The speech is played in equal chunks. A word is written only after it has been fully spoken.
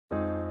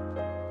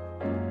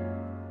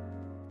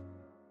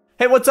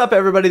Hey, what's up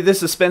everybody?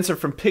 This is Spencer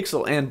from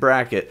Pixel and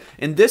Bracket.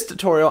 In this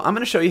tutorial, I'm going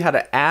to show you how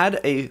to add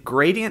a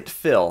gradient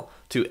fill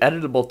to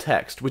editable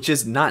text, which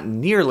is not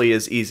nearly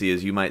as easy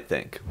as you might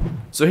think.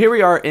 So here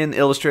we are in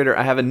Illustrator.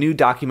 I have a new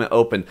document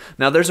open.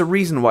 Now there's a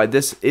reason why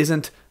this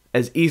isn't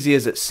as easy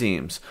as it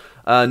seems.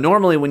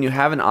 Normally when you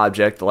have an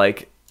object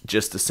like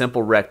just a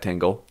simple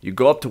rectangle, you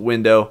go up to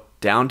Window,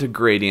 down to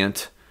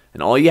Gradient,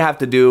 and all you have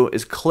to do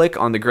is click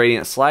on the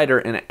gradient slider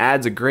and it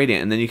adds a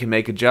gradient, and then you can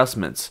make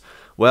adjustments.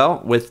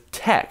 Well, with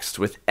text,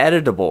 with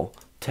editable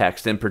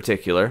text in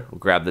particular, we'll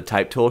grab the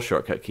Type tool,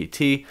 shortcut key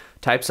T,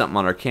 type something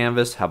on our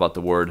canvas. How about the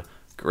word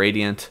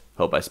gradient?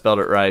 Hope I spelled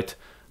it right.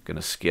 I'm going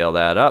to scale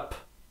that up.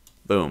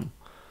 Boom.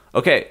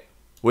 Okay,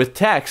 with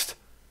text,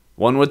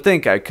 one would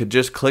think I could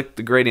just click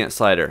the gradient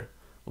slider.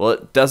 Well,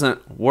 it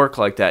doesn't work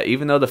like that,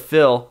 even though the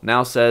fill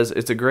now says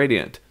it's a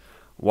gradient.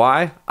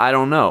 Why? I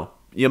don't know.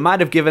 You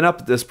might have given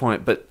up at this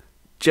point, but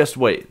just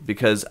wait,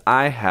 because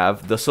I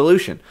have the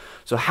solution.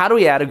 So how do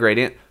we add a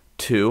gradient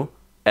to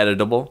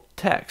editable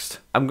text?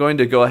 I'm going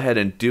to go ahead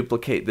and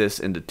duplicate this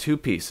into two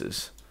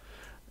pieces.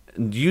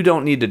 You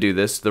don't need to do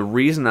this. The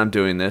reason I'm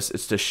doing this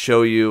is to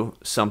show you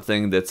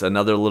something that's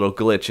another little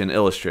glitch in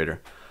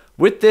Illustrator.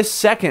 With this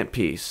second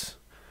piece,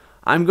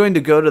 I'm going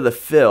to go to the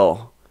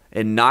fill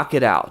and knock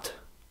it out.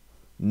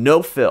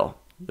 No fill.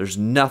 There's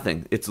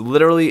nothing. It's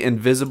literally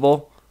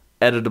invisible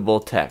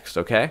editable text,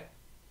 okay?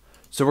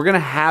 So we're going to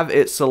have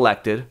it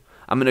selected.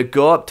 I'm going to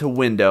go up to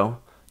Window,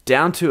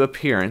 down to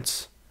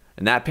Appearance,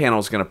 and that panel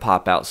is going to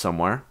pop out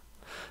somewhere.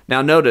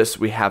 Now notice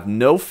we have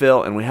no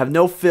fill, and we have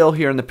no fill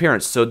here in the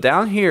appearance. So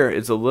down here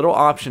is a little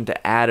option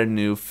to add a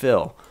new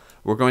fill.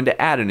 We're going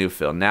to add a new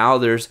fill. Now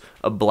there's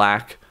a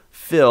black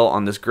fill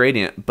on this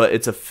gradient, but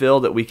it's a fill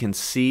that we can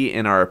see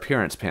in our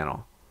appearance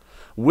panel.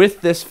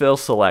 With this fill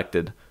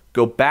selected,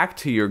 go back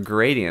to your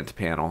gradient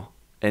panel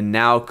and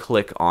now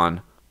click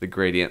on the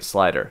gradient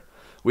slider.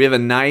 We have a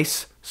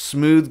nice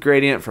smooth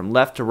gradient from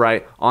left to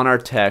right on our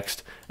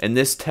text, and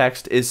this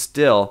text is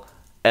still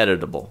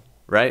editable,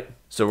 right?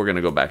 So we're going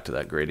to go back to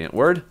that gradient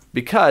word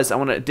because I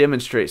want to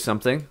demonstrate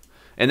something,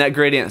 and that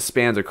gradient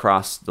spans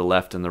across the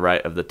left and the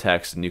right of the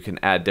text, and you can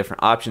add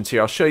different options here.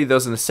 I'll show you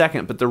those in a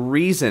second, but the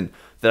reason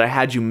that I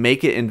had you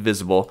make it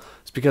invisible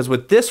is because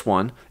with this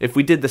one, if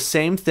we did the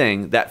same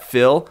thing, that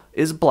fill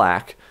is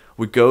black,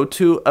 we go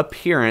to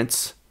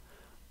Appearance,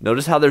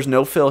 notice how there's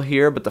no fill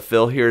here, but the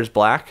fill here is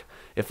black.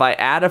 If I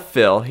add a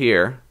fill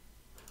here,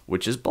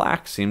 which is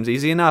black, seems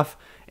easy enough,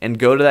 and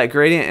go to that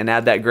gradient and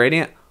add that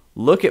gradient,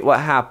 look at what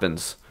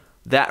happens.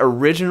 That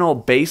original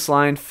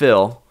baseline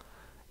fill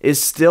is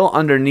still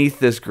underneath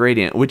this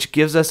gradient, which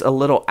gives us a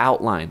little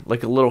outline,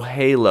 like a little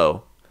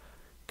halo,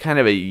 kind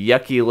of a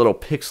yucky little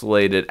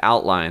pixelated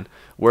outline,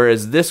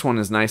 whereas this one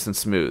is nice and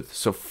smooth.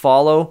 So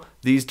follow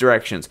these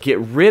directions. Get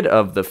rid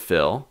of the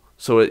fill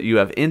so you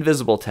have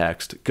invisible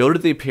text, go to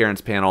the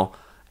Appearance panel,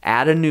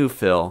 add a new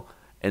fill,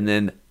 and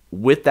then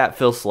with that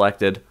fill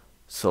selected,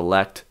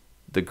 select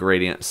the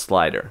gradient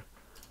slider.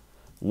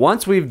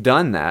 Once we've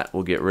done that,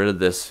 we'll get rid of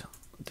this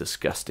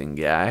disgusting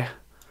guy.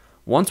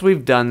 Once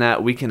we've done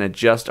that, we can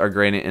adjust our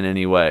gradient in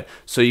any way.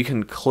 So you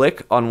can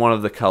click on one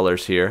of the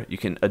colors here. You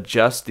can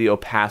adjust the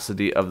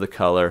opacity of the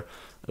color.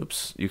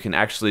 Oops. You can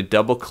actually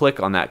double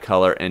click on that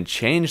color and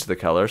change the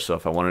color. So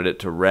if I wanted it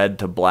to red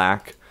to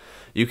black,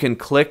 you can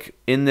click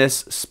in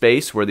this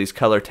space where these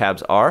color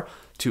tabs are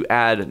to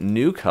add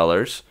new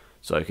colors.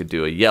 So I could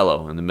do a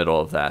yellow in the middle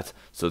of that.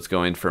 So it's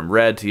going from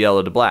red to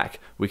yellow to black.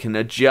 We can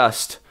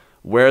adjust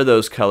where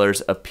those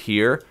colors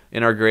appear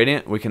in our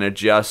gradient. We can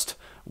adjust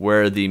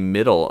where the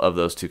middle of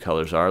those two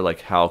colors are,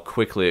 like how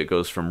quickly it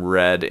goes from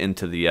red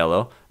into the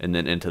yellow and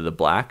then into the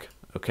black,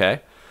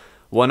 okay?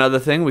 One other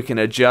thing, we can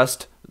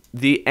adjust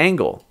the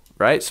angle,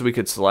 right? So we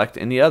could select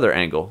any other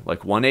angle,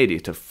 like 180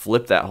 to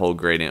flip that whole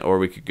gradient, or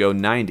we could go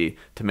 90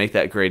 to make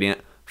that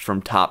gradient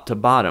from top to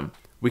bottom.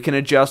 We can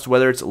adjust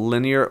whether it's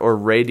linear or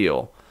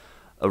radial.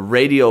 A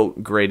radial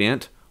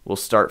gradient will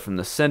start from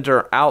the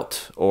center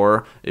out,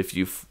 or if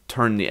you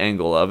turn the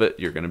angle of it,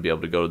 you're going to be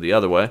able to go the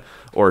other way,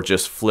 or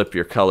just flip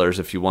your colors.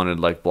 If you wanted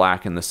like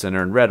black in the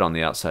center and red on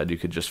the outside, you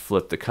could just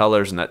flip the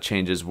colors, and that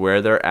changes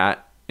where they're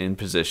at in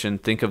position.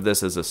 Think of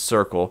this as a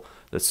circle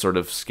that's sort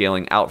of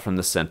scaling out from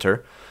the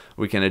center.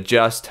 We can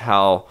adjust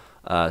how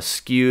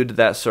skewed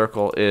that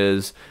circle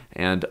is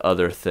and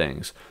other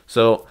things.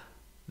 So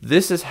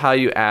this is how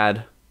you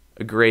add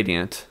a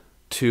gradient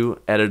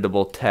to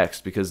editable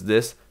text, because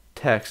this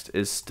text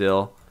is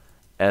still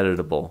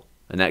editable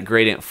and that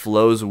gradient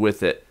flows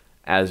with it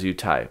as you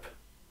type.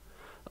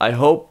 I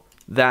hope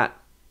that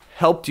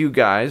helped you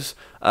guys.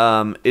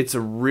 It's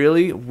a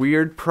really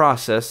weird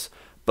process,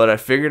 but I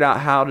figured out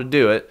how to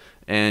do it,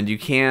 and you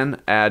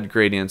can add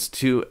gradients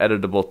to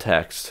editable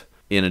text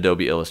in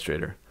Adobe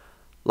Illustrator.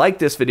 Like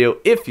this video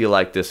if you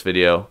like this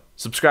video,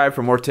 subscribe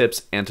for more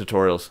tips and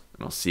tutorials,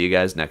 and I'll see you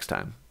guys next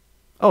time.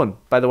 Oh,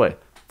 and by the way,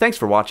 thanks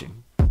for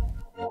watching.